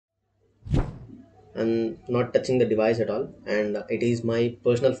and not touching the device at all, and it is my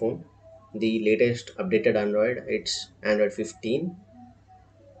personal phone, the latest updated Android. It's Android 15,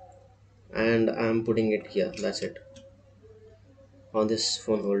 and I'm putting it here. That's it, on this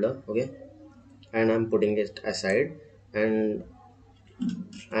phone holder. Okay, and I'm putting it aside, and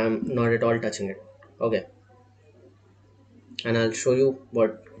I'm not at all touching it. Okay, and I'll show you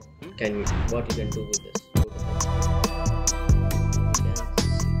what you can do with this.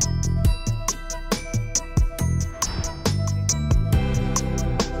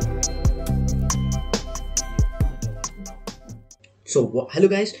 Go to hello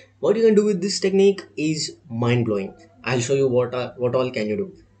guys, what you can do with this technique is mind blowing. I'll show you what all can you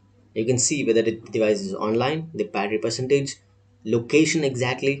do. You can see whether the device is online, the battery percentage, location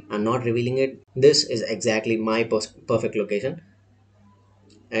exactly. I'm not revealing it. This is exactly my perfect location,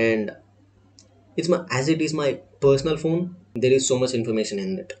 and as it is my personal phone. There is so much information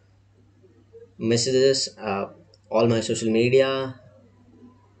in it: messages, all my social media,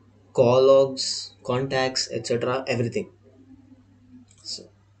 call logs, contacts, etc. Everything. So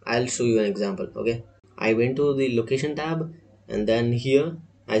I'll show you an example. Okay, I went to the location tab, and then here,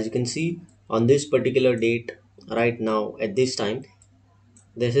 as you can see, on this particular date, right now at this time,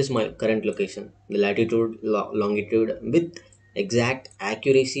 this is my current location, the latitude, longitude with exact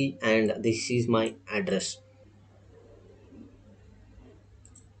accuracy, and this is my address.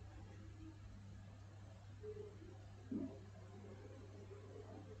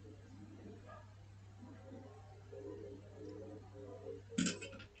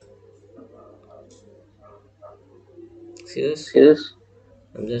 See this? See this?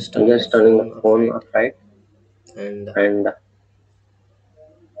 I'm just I'm turning the just turning the phone phone upright, upright and and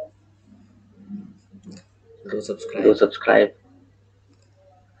do do subscribe. subscribe.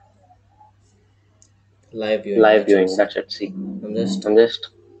 Live viewing. Live That's it. viewing. See, That's it. See, I'm just. I'm just.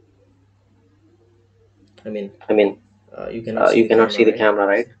 I mean, I mean, you cannot see you the cannot see camera, the right? camera,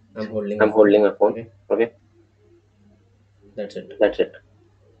 right? I'm holding my I'm phone. holding my phone. Okay, Okay, that's it. that's it.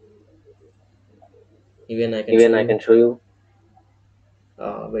 Even I can show Even I you. can show you.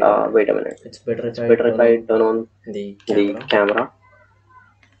 Wait a minute. Wait a minute. It's better if It's I better if turn I on turn on the the camera. camera.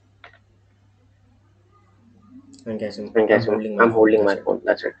 And guys, And I'm guys, holding my I'm phone. holding That's my it. phone.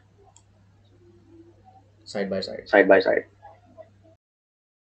 That's it. Side by side. Side by side.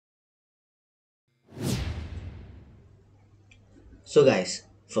 So guys,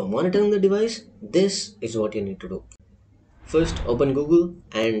 for monitoring the device, this is what you need to do. First, open Google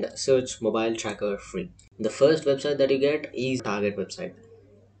and search mobile tracker free. The first website that you get is target website.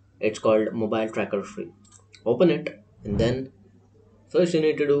 It's called mobile tracker free. Open it, and then first you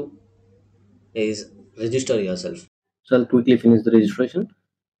need to do is register yourself. So I'll quickly finish the registration.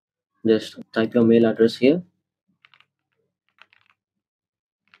 Just type your mail address here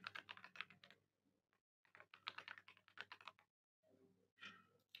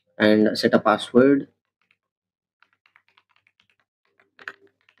and set a password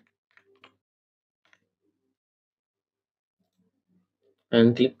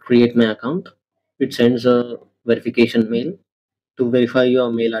and click create my account. It sends a verification mail to verify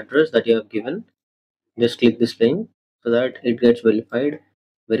your mail address that you have given. Just click this link so that it gets verified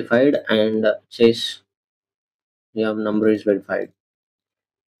and says your number is verified.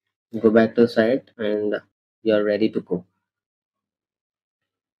 Go back to the site and you are ready to go.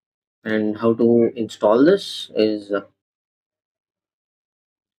 And how to install this is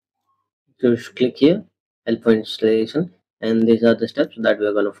just click here, help for installation, and these are the steps that we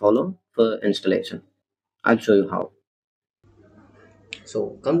are going to follow for installation. I'll show you how.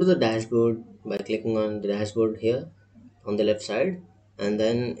 So come to the dashboard by clicking on the dashboard here on the left side, and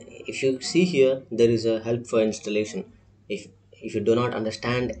then if you see here, there is a help for installation. If you do not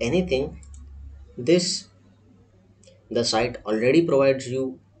understand anything, this the site already provides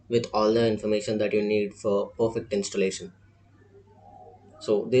you with all the information that you need for perfect installation.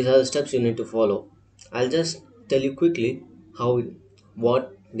 So these are the steps you need to follow. I'll just tell you quickly how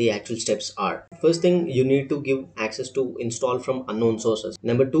what the actual steps are. First thing, you need to give access to install from unknown sources.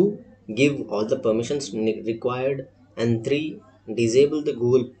 Number 2, give all the permissions required, and 3, disable the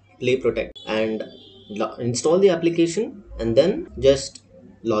Google Play Protect and install the application, and then just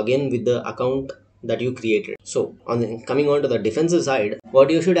log in with the account that you created. So coming on to the defensive side, what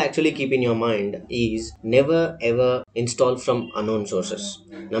you should actually keep in your mind is never ever install from unknown sources.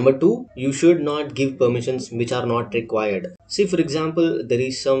 Number 2, you should not give permissions which are not required. See, for example, there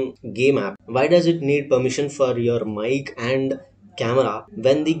is some game app. Why does it need permission for your mic and camera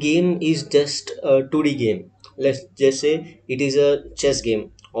when the game is just a 2D game? Let's just say it is a chess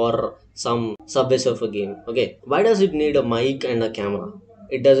game or some Subway Surfer game. Okay, why does it need a mic and a camera?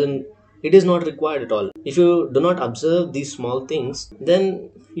 It doesn't. It is not required at all. If you do not observe these small things, then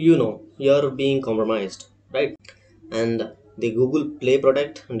you're being compromised, right? And the Google Play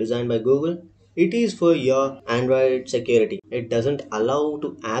Protect, designed by Google, it is for your Android security. It doesn't allow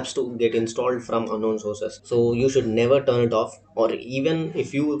to apps to get installed from unknown sources, so you should never turn it off. Or even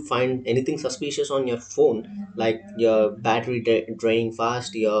if you find anything suspicious on your phone, like your battery draining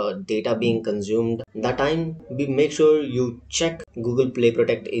fast, your data being consumed, that time make sure you check Google Play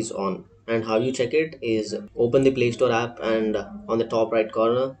Protect is on. And how you check it is, open the Play Store app, and on the top right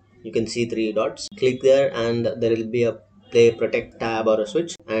corner you can see three dots. Click there and there will be a Play Protect tab or a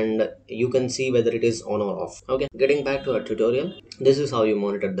switch, and you can see whether it is on or off. Okay, getting back to our tutorial, this is how you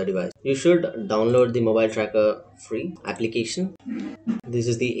monitor the device. You should download the mobile tracker free application. This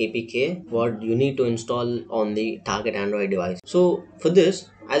is the APK what you need to install on the target Android device. So for this,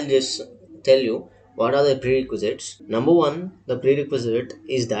 I'll just tell you what are the prerequisites. Number one, the prerequisite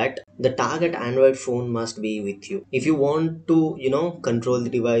is that the target Android phone must be with you. If you want to, control the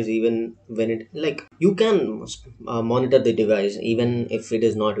device, even when it, like, you can monitor the device even if it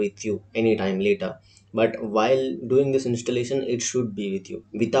is not with you anytime later, but while doing this installation it should be with you.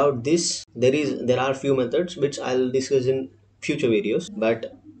 Without this, there are few methods which I'll discuss in future videos,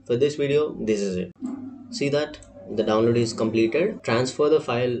 but for this video this is it. See that the download is completed. Transfer the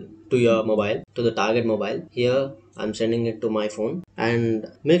file to your mobile, to the target mobile. Here I'm sending it to my phone, and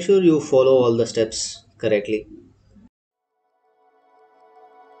make sure you follow all the steps correctly.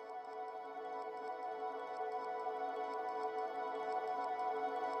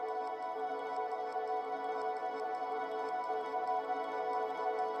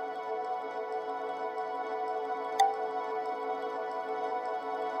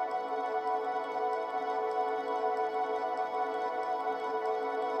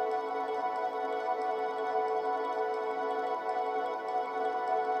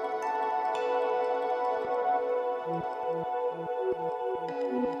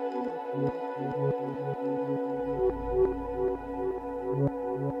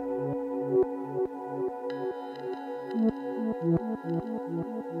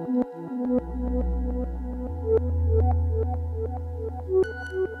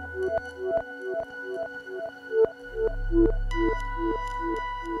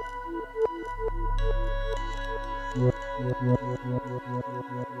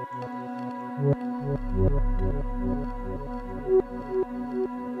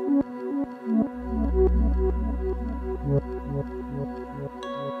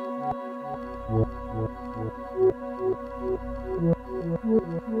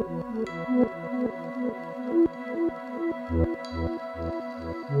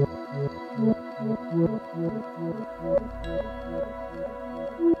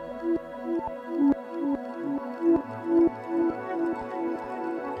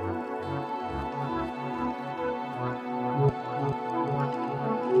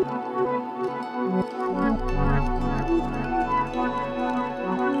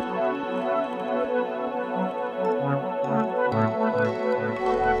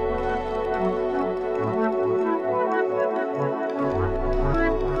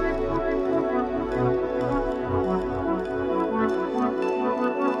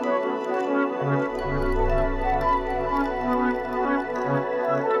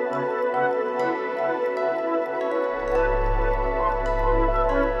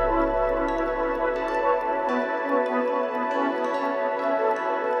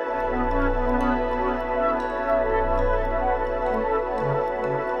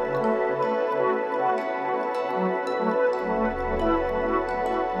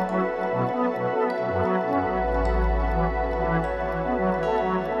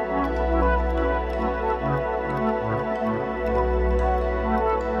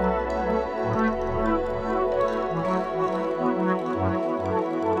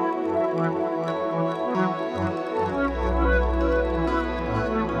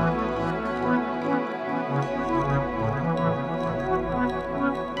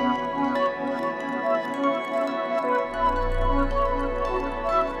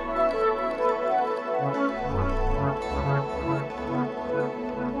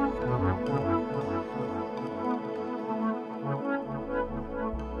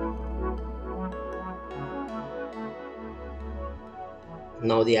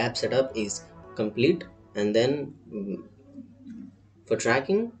 Now the app setup is complete, and then for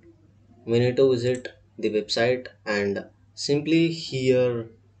tracking, we need to visit the website, and simply here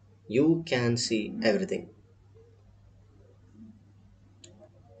you can see everything.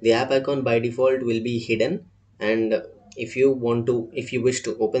 The app icon by default will be hidden, and if you wish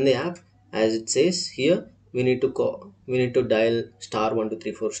to open the app, as it says here, we need to dial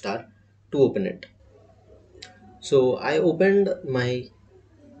 *1234#. to open it. So I opened my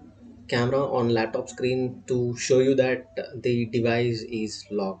camera on laptop screen to show you that the device is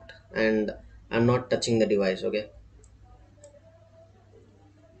locked and I'm not touching the device. Okay,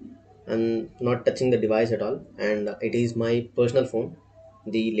 I'm not touching the device at all, and it is my personal phone,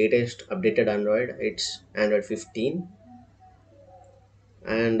 the latest updated Android. It's Android 15,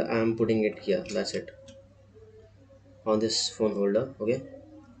 and I'm putting it here. That's it, on this phone holder. Okay,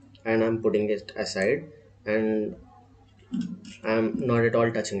 and I'm putting it aside, and I'm not at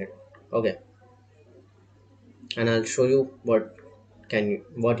all touching it. Okay, and I'll show you what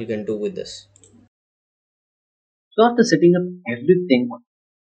you can do with this. So after setting up everything,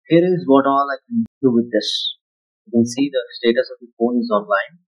 here is what all I can do with this. You can see the status of the phone is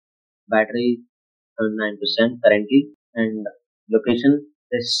online, battery 39% currently, and location.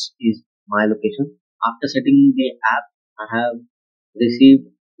 This is my location. After setting the app, I have received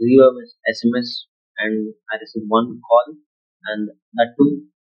 0 SMS and I received one call, and that too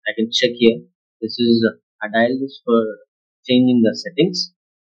I can check here. This is I dial this for changing the settings.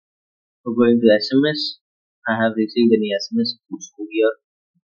 For going to SMS, I have received any SMS to show here.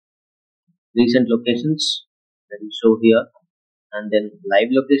 Recent locations that will show here, and then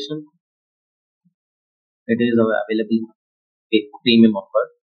live location. It is available with premium offer.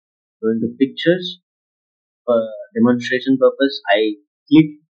 Going to pictures for demonstration purpose, I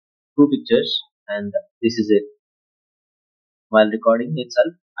click two pictures, and this is it. While recording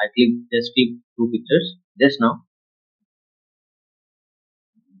itself, I click two pictures just now,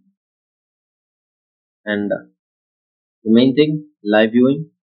 and the main thing, live viewing,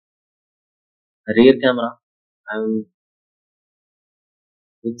 rear camera, and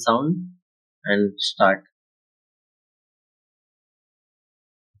with sound, and start.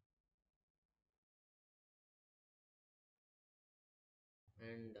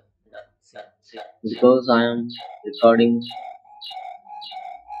 And see, Because I am recording.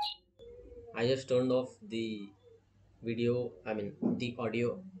 I just turned off the video, I mean the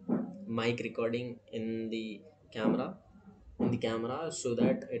audio mic recording in the camera so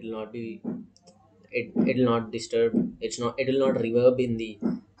that it'll not disturb, it will not reverb in the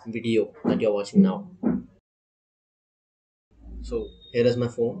video that you're watching now. So here is my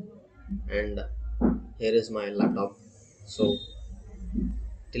phone, and here is my laptop. So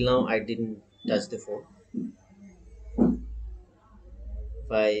till now I didn't touch the phone.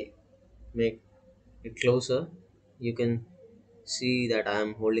 If I make it closer, you can see that I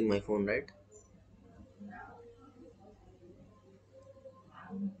am holding my phone, right?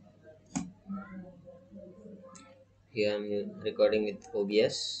 Here I'm recording with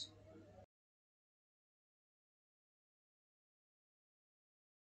OBS,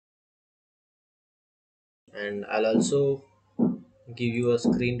 and I'll also give you a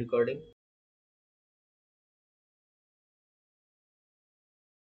screen recording.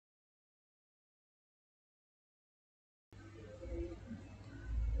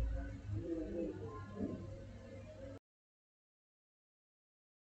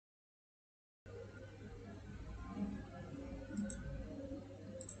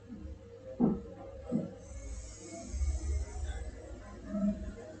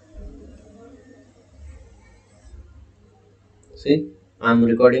 See, I'm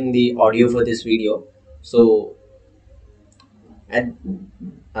recording the audio for this video. So at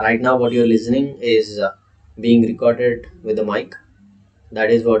right now what you're listening is being recorded with the mic. That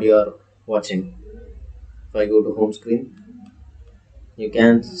is what you're watching. If I go to home screen, you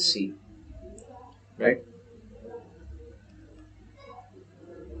can see, right?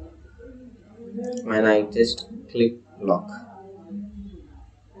 And I just click lock.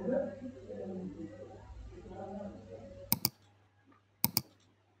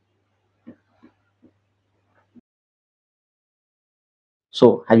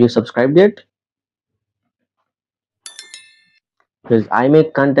 So have you subscribed yet? Because I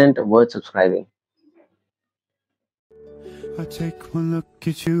make content worth subscribing. I take one look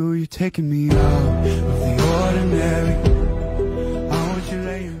at you, you're taking me out of the ordinary. I want you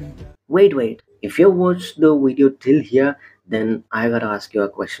laying me down. Wait. If you watched the video till here, then I gotta ask you a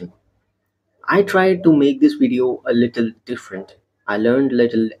question. I tried to make this video a little different. I learned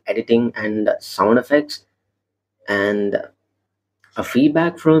little editing and sound effects, and a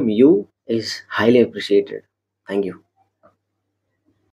feedback from you is highly appreciated. Thank you.